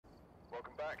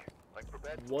Welcome back.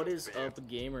 What is up,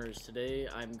 gamers? Today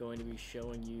I'm going to be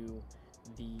showing you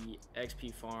the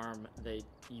XP farm that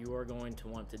you are going to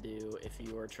want to do if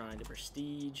you are trying to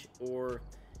prestige or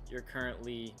you're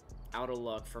currently out of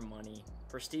luck for money.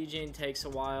 Prestiging takes a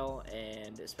while,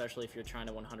 and especially if you're trying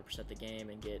to 100% the game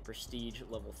and get prestige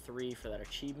level 3 for that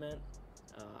achievement,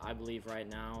 I believe right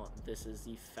now this is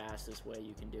the fastest way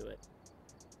you can do it.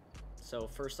 So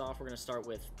first off, we're going to start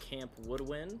with Camp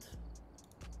Woodwind.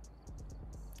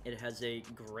 It has a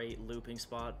great looping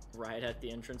spot right at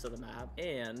the entrance of the map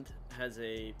and has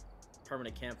a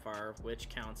permanent campfire, which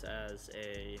counts as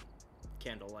a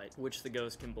candlelight, which the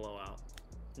ghost can blow out.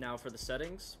 Now for the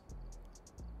settings,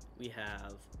 we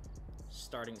have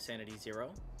starting sanity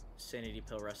 0, sanity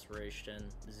pill restoration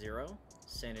 0,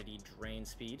 sanity drain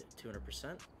speed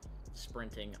 200%,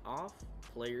 sprinting off,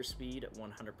 player speed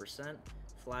 100%,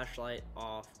 flashlight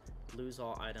off, lose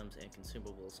all items and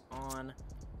consumables on,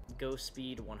 ghost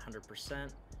speed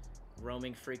 100%,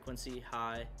 roaming frequency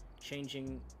high,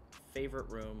 changing favorite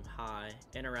room high,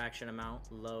 interaction amount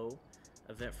low,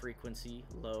 event frequency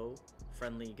low,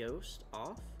 friendly ghost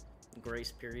off,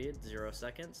 grace period 0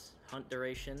 seconds, hunt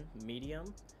duration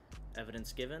medium,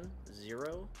 evidence given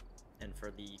 0, and for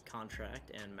the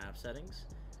contract and map settings,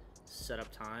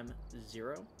 setup time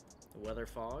 0, weather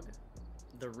fog.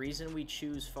 The reason we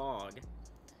choose fog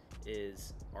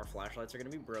is our flashlights are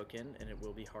going to be broken and it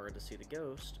will be hard to see the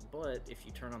ghost, but if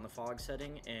you turn on the fog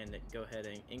setting and go ahead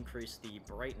and increase the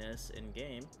brightness in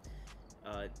game,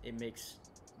 it makes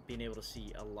being able to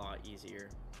see a lot easier.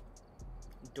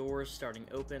 Doors starting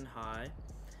open high,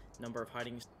 number of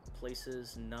hiding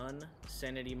places none,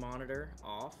 sanity monitor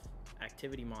off,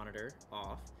 activity monitor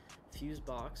off, fuse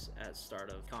box at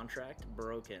start of contract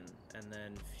broken, and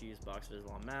then fuse box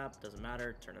visible on map, doesn't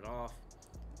matter, turn it off,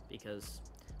 because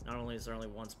not only is there only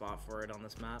one spot for it on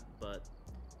this map, but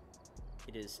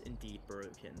it is indeed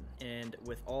broken. And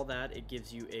with all that, it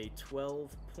gives you a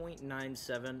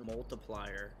 12.97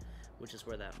 multiplier, which is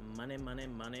where that money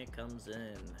comes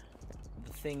in.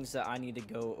 The things that I need to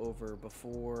go over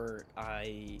before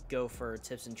I go for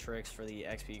tips and tricks for the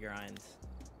XP grind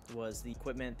was the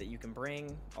equipment that you can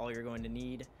bring, all you're going to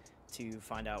need to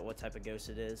find out what type of ghost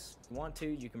it is. If you want to,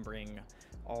 you can bring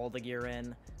all the gear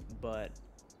in, but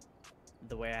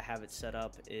the way I have it set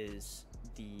up is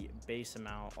the base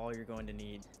amount. All you're going to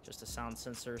need: just a sound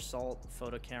sensor, salt,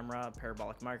 photo camera,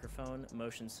 parabolic microphone,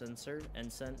 motion sensor,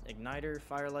 ensign, igniter,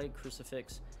 firelight,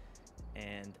 crucifix,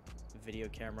 and video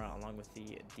camera, along with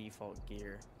the default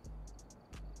gear.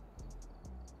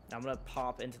 Now I'm gonna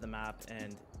pop into the map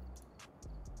and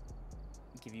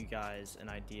give you guys an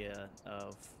idea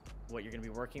of what you're going to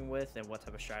be working with and what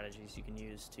type of strategies you can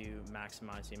use to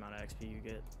maximize the amount of XP you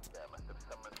get.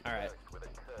 Alright,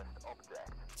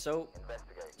 so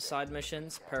side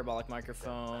missions: parabolic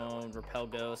microphone, repel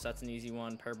ghost, that's an easy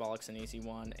one, parabolic's an easy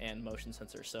one, and motion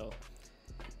sensor. So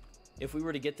if we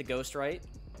were to get the ghost right,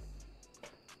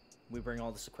 we bring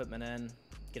all this equipment in,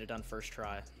 get it done first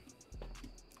try.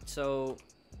 So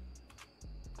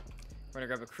we're going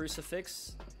to grab a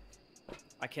crucifix.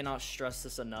 I cannot stress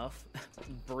this enough.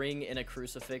 Bring in a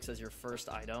crucifix as your first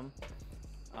item.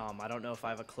 I don't know if I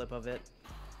have a clip of it,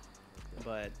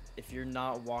 but if you're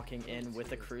not walking in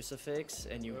with a crucifix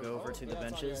and you go over to the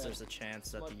benches, there's a chance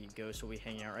that the ghost will be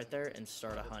hanging out right there and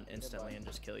start a hunt instantly and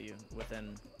just kill you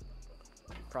within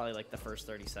probably like the first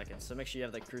 30 seconds. So make sure you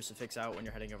have that crucifix out when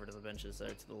you're heading over to the benches there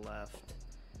to the left.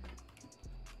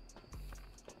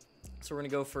 So we're gonna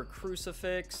go for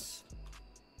crucifix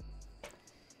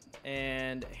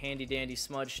and handy dandy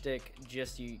smudge stick,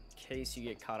 just in case you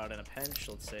get caught out in a pinch.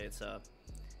 Let's say it's a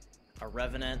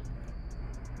revenant,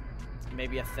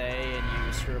 maybe a Thay, and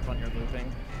you screw up on your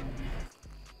looping.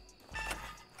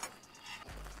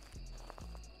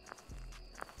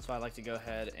 So I like to go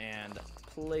ahead and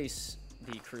place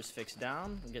the crucifix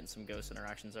down. I'm getting some ghost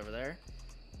interactions over there,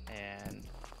 and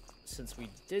since we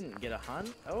didn't get a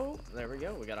hunt, oh, there we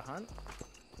go, we got a hunt.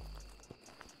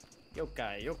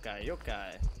 Yokai, yokai,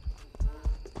 yokai.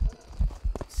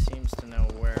 Seems to know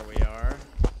where we are.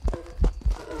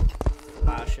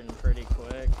 Flashing pretty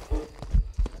quick.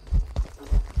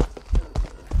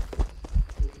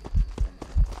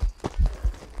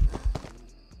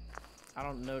 I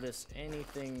don't notice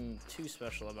anything too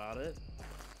special about it.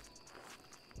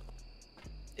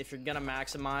 If you're gonna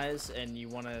maximize and you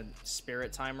want a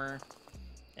spirit timer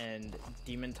and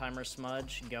demon timer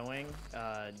smudge going,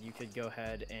 you could go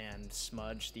ahead and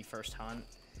smudge the first hunt.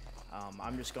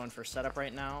 I'm just going for setup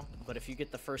right now, but if you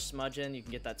get the first smudge in, you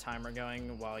can get that timer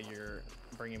going while you're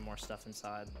bringing more stuff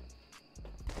inside.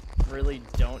 Really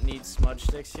don't need smudge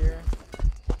sticks here.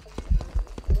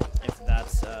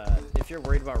 If you're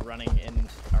worried about running in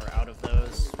or out of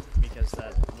those, because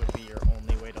that would be your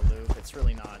only way to loop, it's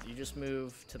really not. You just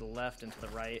move to the left and to the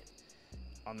right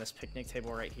on this picnic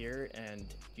table right here, and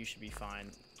you should be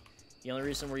fine. The only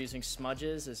reason we're using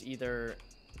smudges is either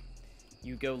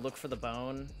you go look for the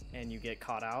bone and you get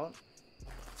caught out.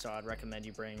 So I'd recommend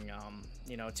you bring,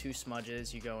 you know, 2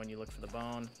 smudges, you go and you look for the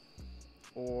bone,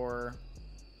 or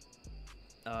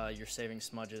you're saving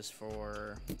smudges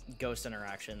for ghost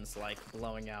interactions like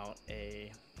blowing out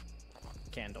a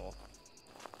candle.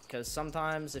 Because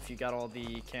sometimes if you got all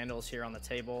the candles here on the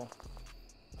table,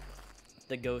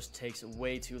 the ghost takes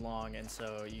way too long, and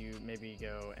so you maybe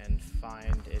go and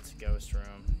find its ghost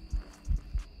room.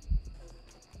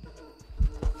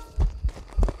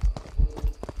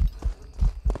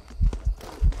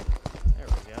 There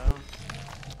we go.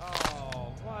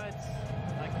 Oh, what?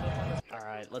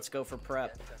 Alright, let's go for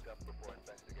prep.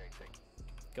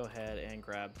 Go ahead and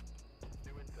grab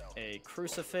a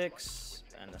crucifix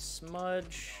and a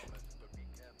smudge.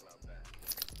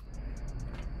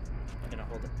 I'm gonna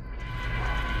hold the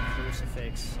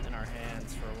crucifix in our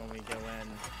hands for when we go in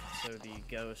so the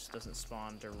ghost doesn't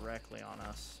spawn directly on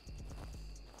us.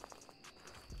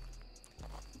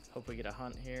 Hope we get a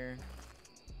hunt here.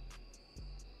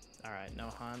 Alright, no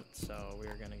hunt, so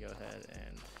we're gonna go ahead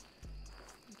and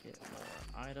get more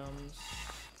items.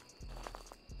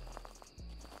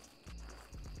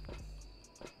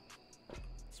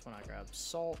 This one I grab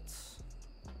salt.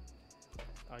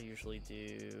 I'll usually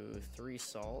do 3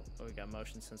 salt, but we got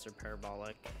motion sensor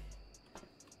parabolic.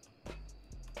 Let's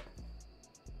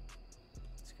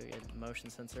go get motion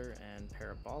sensor and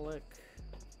parabolic.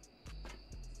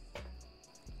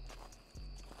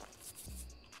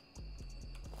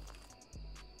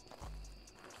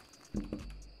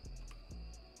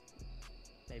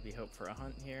 Maybe hope for a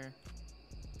hunt here,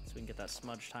 so we can get that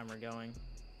smudge timer going.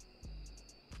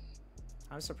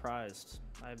 I'm surprised.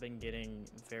 I've been getting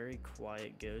very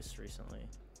quiet ghosts recently.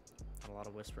 Not a lot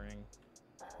of whispering.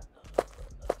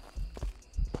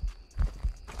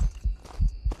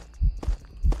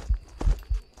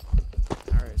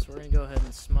 Alright, so we're gonna go ahead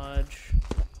and smudge.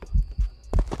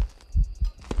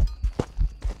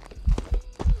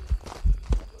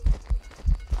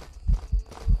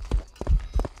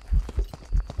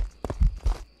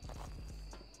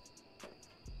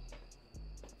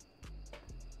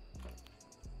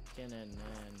 In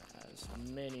as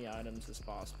many items as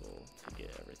possible to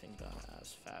get everything done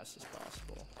as fast as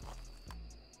possible.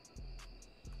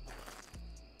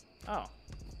 Oh,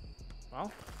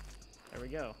 well, there we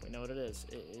go. We know what it is.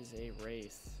 It is a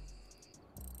wraith.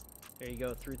 There you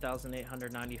go,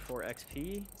 3,894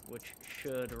 XP, which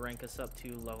should rank us up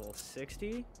to level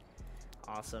 60.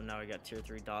 Awesome, now we got tier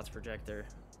 3 dots projector.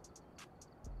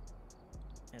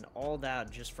 And all that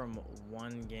just from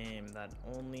one game that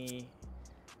only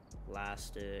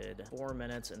lasted 4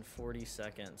 minutes and 40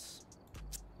 seconds.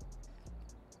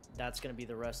 That's going to be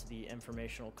the rest of the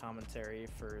informational commentary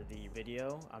for the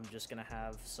video. I'm just going to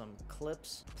have some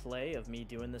clips play of me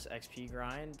doing this XP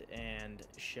grind and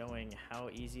showing how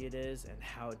easy it is and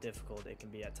how difficult it can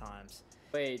be at times.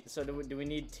 Wait, so do we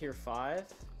need tier 5?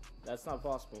 That's not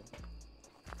possible.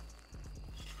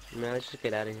 Man, let's just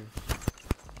get out of here.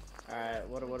 Alright,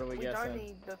 what are we guessing? We don't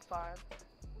need the 5.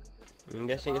 I'm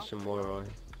guessing it's some more on.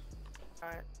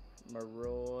 Alright.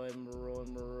 Maroy,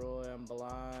 I'm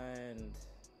blind.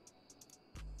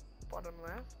 Bottom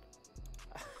left.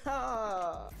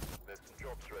 There's some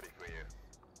jobs ready for you.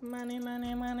 Money,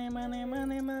 money, money, money,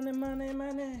 money, money, money,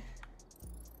 money.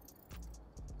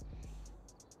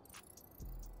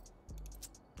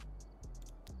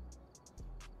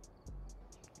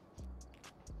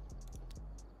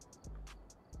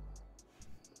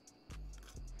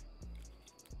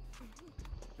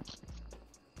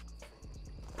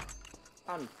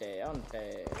 Ante,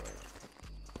 ante.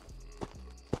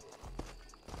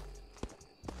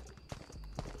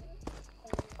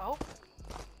 Oh,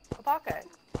 a pocket.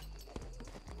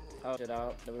 Oh, it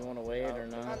out. Do we want to wait or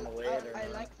not? I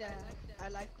like that. I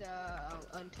like the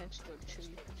untextured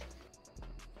tree.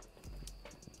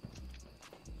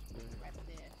 Right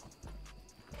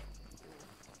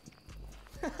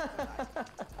there.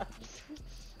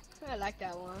 I like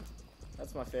that one.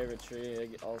 That's my favorite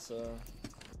tree, also.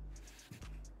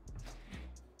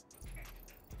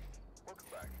 Welcome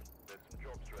back. There's some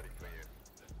jobs ready for you.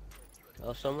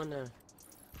 Oh, someone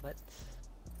what?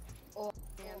 Oh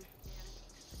man.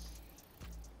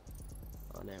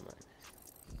 Oh, never mind.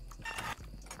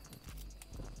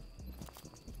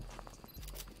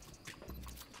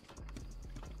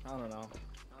 I don't know.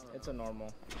 It's a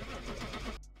normal.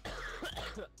 I'm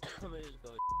gonna just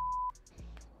go.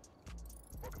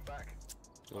 Welcome back.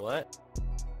 What?